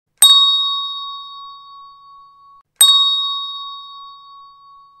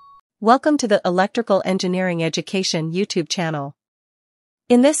Welcome to the Electrical Engineering Education YouTube channel.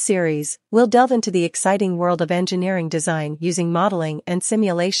 In this series, we'll delve into the exciting world of engineering design using modeling and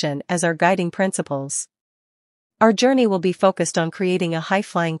simulation as our guiding principles. Our journey will be focused on creating a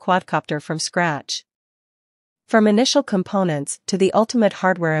high-flying quadcopter from scratch. From initial components to the ultimate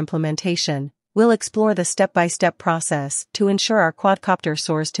hardware implementation, we'll explore the step-by-step process to ensure our quadcopter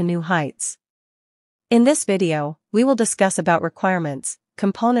soars to new heights. In this video, we will discuss about requirements,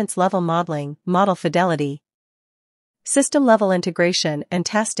 components-level modeling, model fidelity, system-level integration and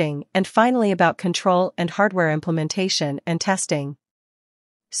testing, and finally about control and hardware implementation and testing.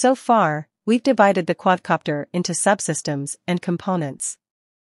 So far, we've divided the quadcopter into subsystems and components.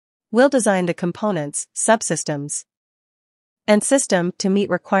 We'll design the components, subsystems, and system to meet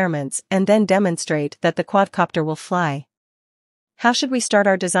requirements and then demonstrate that the quadcopter will fly. How should we start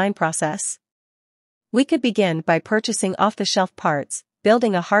our design process? We could begin by purchasing off-the-shelf parts,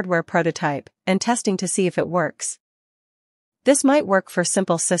 building a hardware prototype, and testing to see if it works. This might work for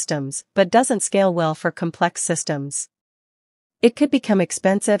simple systems, but doesn't scale well for complex systems. It could become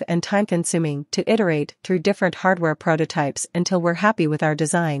expensive and time-consuming to iterate through different hardware prototypes until we're happy with our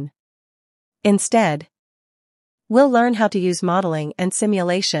design. Instead, we'll learn how to use modeling and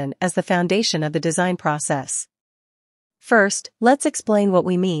simulation as the foundation of the design process. First, let's explain what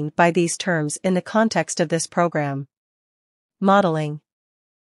we mean by these terms in the context of this program. Modeling.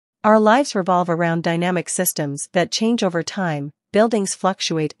 Our lives revolve around dynamic systems that change over time. Buildings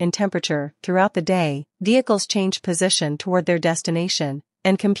fluctuate in temperature throughout the day, vehicles change position toward their destination,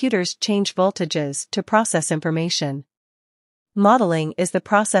 and computers change voltages to process information. Modeling is the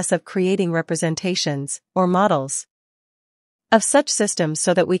process of creating representations, or models, of such systems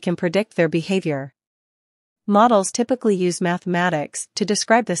so that we can predict their behavior. Models typically use mathematics to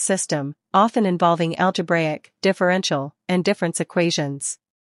describe the system, often involving algebraic, differential, and difference equations.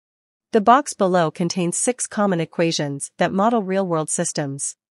 The box below contains 6 common equations that model real-world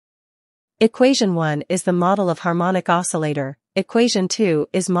systems. Equation 1 is the model of harmonic oscillator, Equation 2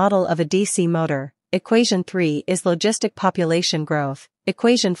 is model of a DC motor, Equation 3 is logistic population growth,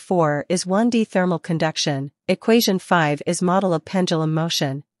 Equation 4 is 1D thermal conduction, Equation 5 is model of pendulum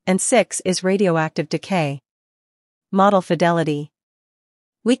motion, and 6 is radioactive decay. Model fidelity.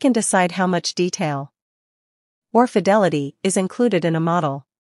 We can decide how much detail or fidelity is included in a model.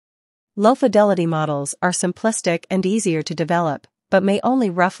 Low-fidelity models are simplistic and easier to develop, but may only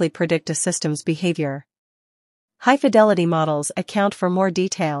roughly predict a system's behavior. High-fidelity models account for more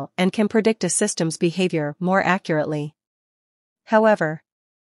detail and can predict a system's behavior more accurately. However,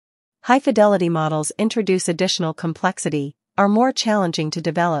 high-fidelity models introduce additional complexity, are more challenging to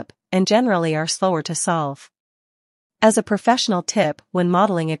develop, and generally are slower to solve. As a professional tip when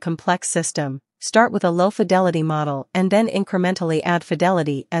modeling a complex system, start with a low-fidelity model and then incrementally add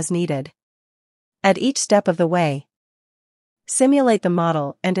fidelity as needed. At each step of the way, simulate the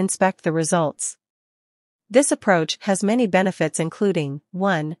model and inspect the results. This approach has many benefits including,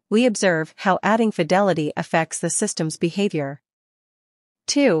 1. We observe how adding fidelity affects the system's behavior.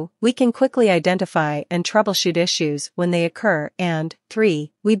 2. We can quickly identify and troubleshoot issues when they occur, and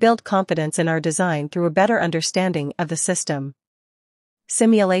 3. We build confidence in our design through a better understanding of the system.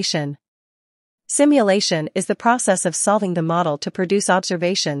 Simulation. Simulation is the process of solving the model to produce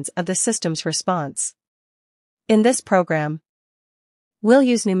observations of the system's response. In this program, we'll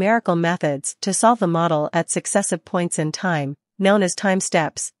use numerical methods to solve the model at successive points in time, known as time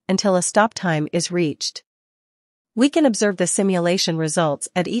steps, until a stop time is reached. We can observe the simulation results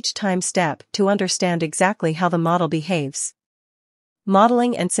at each time step to understand exactly how the model behaves.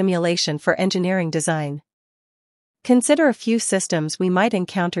 Modeling and simulation for engineering design. Consider a few systems we might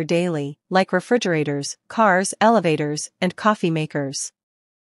encounter daily, like refrigerators, cars, elevators, and coffee makers.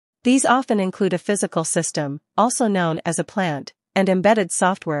 These often include a physical system, also known as a plant, and embedded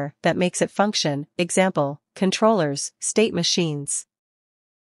software that makes it function, example, controllers, state machines.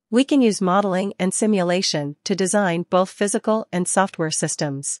 We can use modeling and simulation to design both physical and software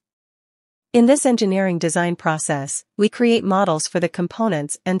systems. In this engineering design process, we create models for the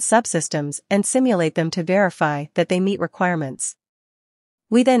components and subsystems and simulate them to verify that they meet requirements.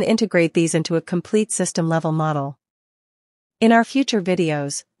 We then integrate these into a complete system-level model. In our future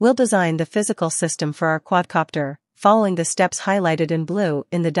videos, we'll design the physical system for our quadcopter, following the steps highlighted in blue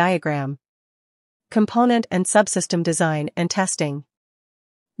in the diagram. Component and subsystem design and testing.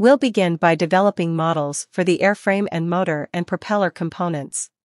 We'll begin by developing models for the airframe and motor and propeller components.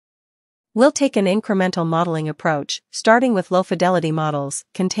 We'll take an incremental modeling approach, starting with low-fidelity models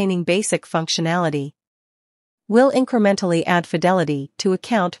containing basic functionality. We'll incrementally add fidelity to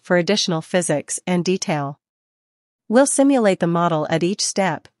account for additional physics and detail. We'll simulate the model at each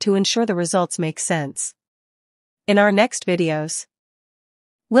step to ensure the results make sense. In our next videos,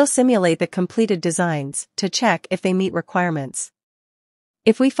 we'll simulate the completed designs to check if they meet requirements.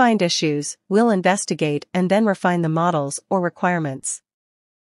 If we find issues, we'll investigate and then refine the models or requirements.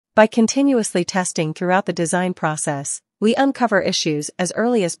 By continuously testing throughout the design process, we uncover issues as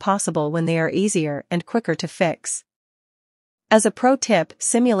early as possible when they are easier and quicker to fix. As a pro tip,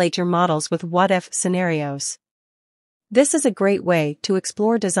 simulate your models with what-if scenarios. This is a great way to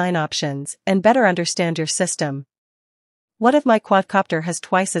explore design options and better understand your system. What if my quadcopter has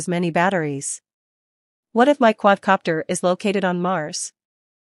twice as many batteries? What if my quadcopter is located on Mars?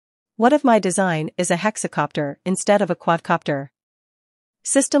 What if my design is a hexacopter instead of a quadcopter?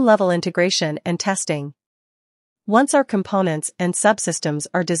 System-level integration and testing. Once our components and subsystems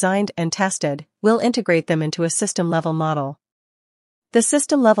are designed and tested, we'll integrate them into a system-level model. The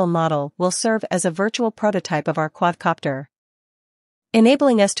system-level model will serve as a virtual prototype of our quadcopter,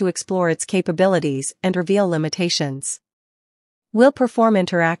 enabling us to explore its capabilities and reveal limitations. We'll perform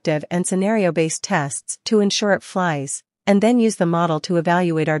interactive and scenario-based tests to ensure it flies, and then use the model to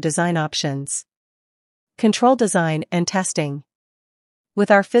evaluate our design options. Control design and testing.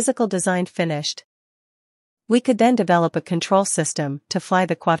 With our physical design finished, we could then develop a control system to fly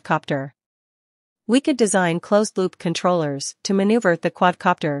the quadcopter. We could design closed-loop controllers to maneuver the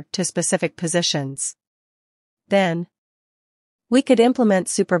quadcopter to specific positions. Then, we could implement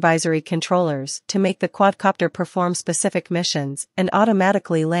supervisory controllers to make the quadcopter perform specific missions and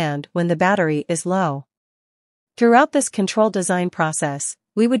automatically land when the battery is low. Throughout this control design process,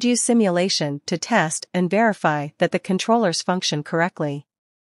 we would use simulation to test and verify that the controllers function correctly.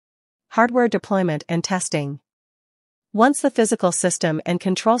 Hardware deployment and testing. Once the physical system and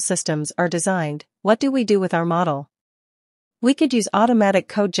control systems are designed, what do we do with our model? We could use automatic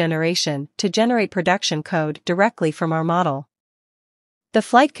code generation to generate production code directly from our model. The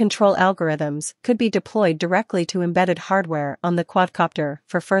flight control algorithms could be deployed directly to embedded hardware on the quadcopter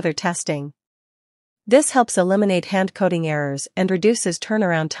for further testing. This helps eliminate hand-coding errors and reduces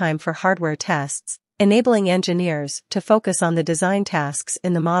turnaround time for hardware tests, enabling engineers to focus on the design tasks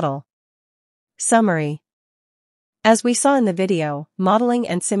in the model. Summary. As we saw in the video, modeling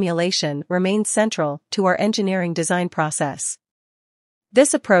and simulation remain central to our engineering design process.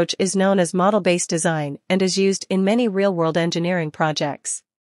 This approach is known as model-based design and is used in many real-world engineering projects.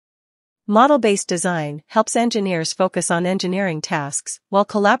 Model-based design helps engineers focus on engineering tasks while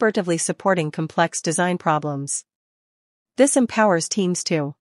collaboratively supporting complex design problems. This empowers teams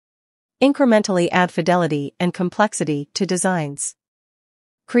to incrementally add fidelity and complexity to designs,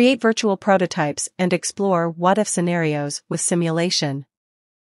 create virtual prototypes and explore what-if scenarios with simulation,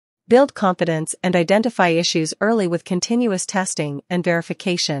 build confidence and identify issues early with continuous testing and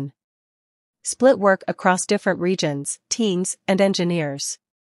verification, split work across different regions, teams, and engineers,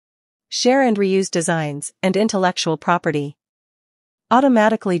 share and reuse designs and intellectual property,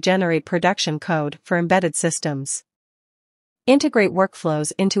 automatically generate production code for embedded systems, integrate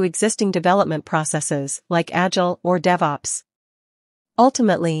workflows into existing development processes like Agile or DevOps.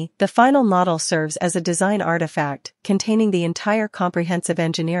 Ultimately, the final model serves as a design artifact containing the entire comprehensive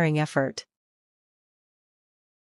engineering effort.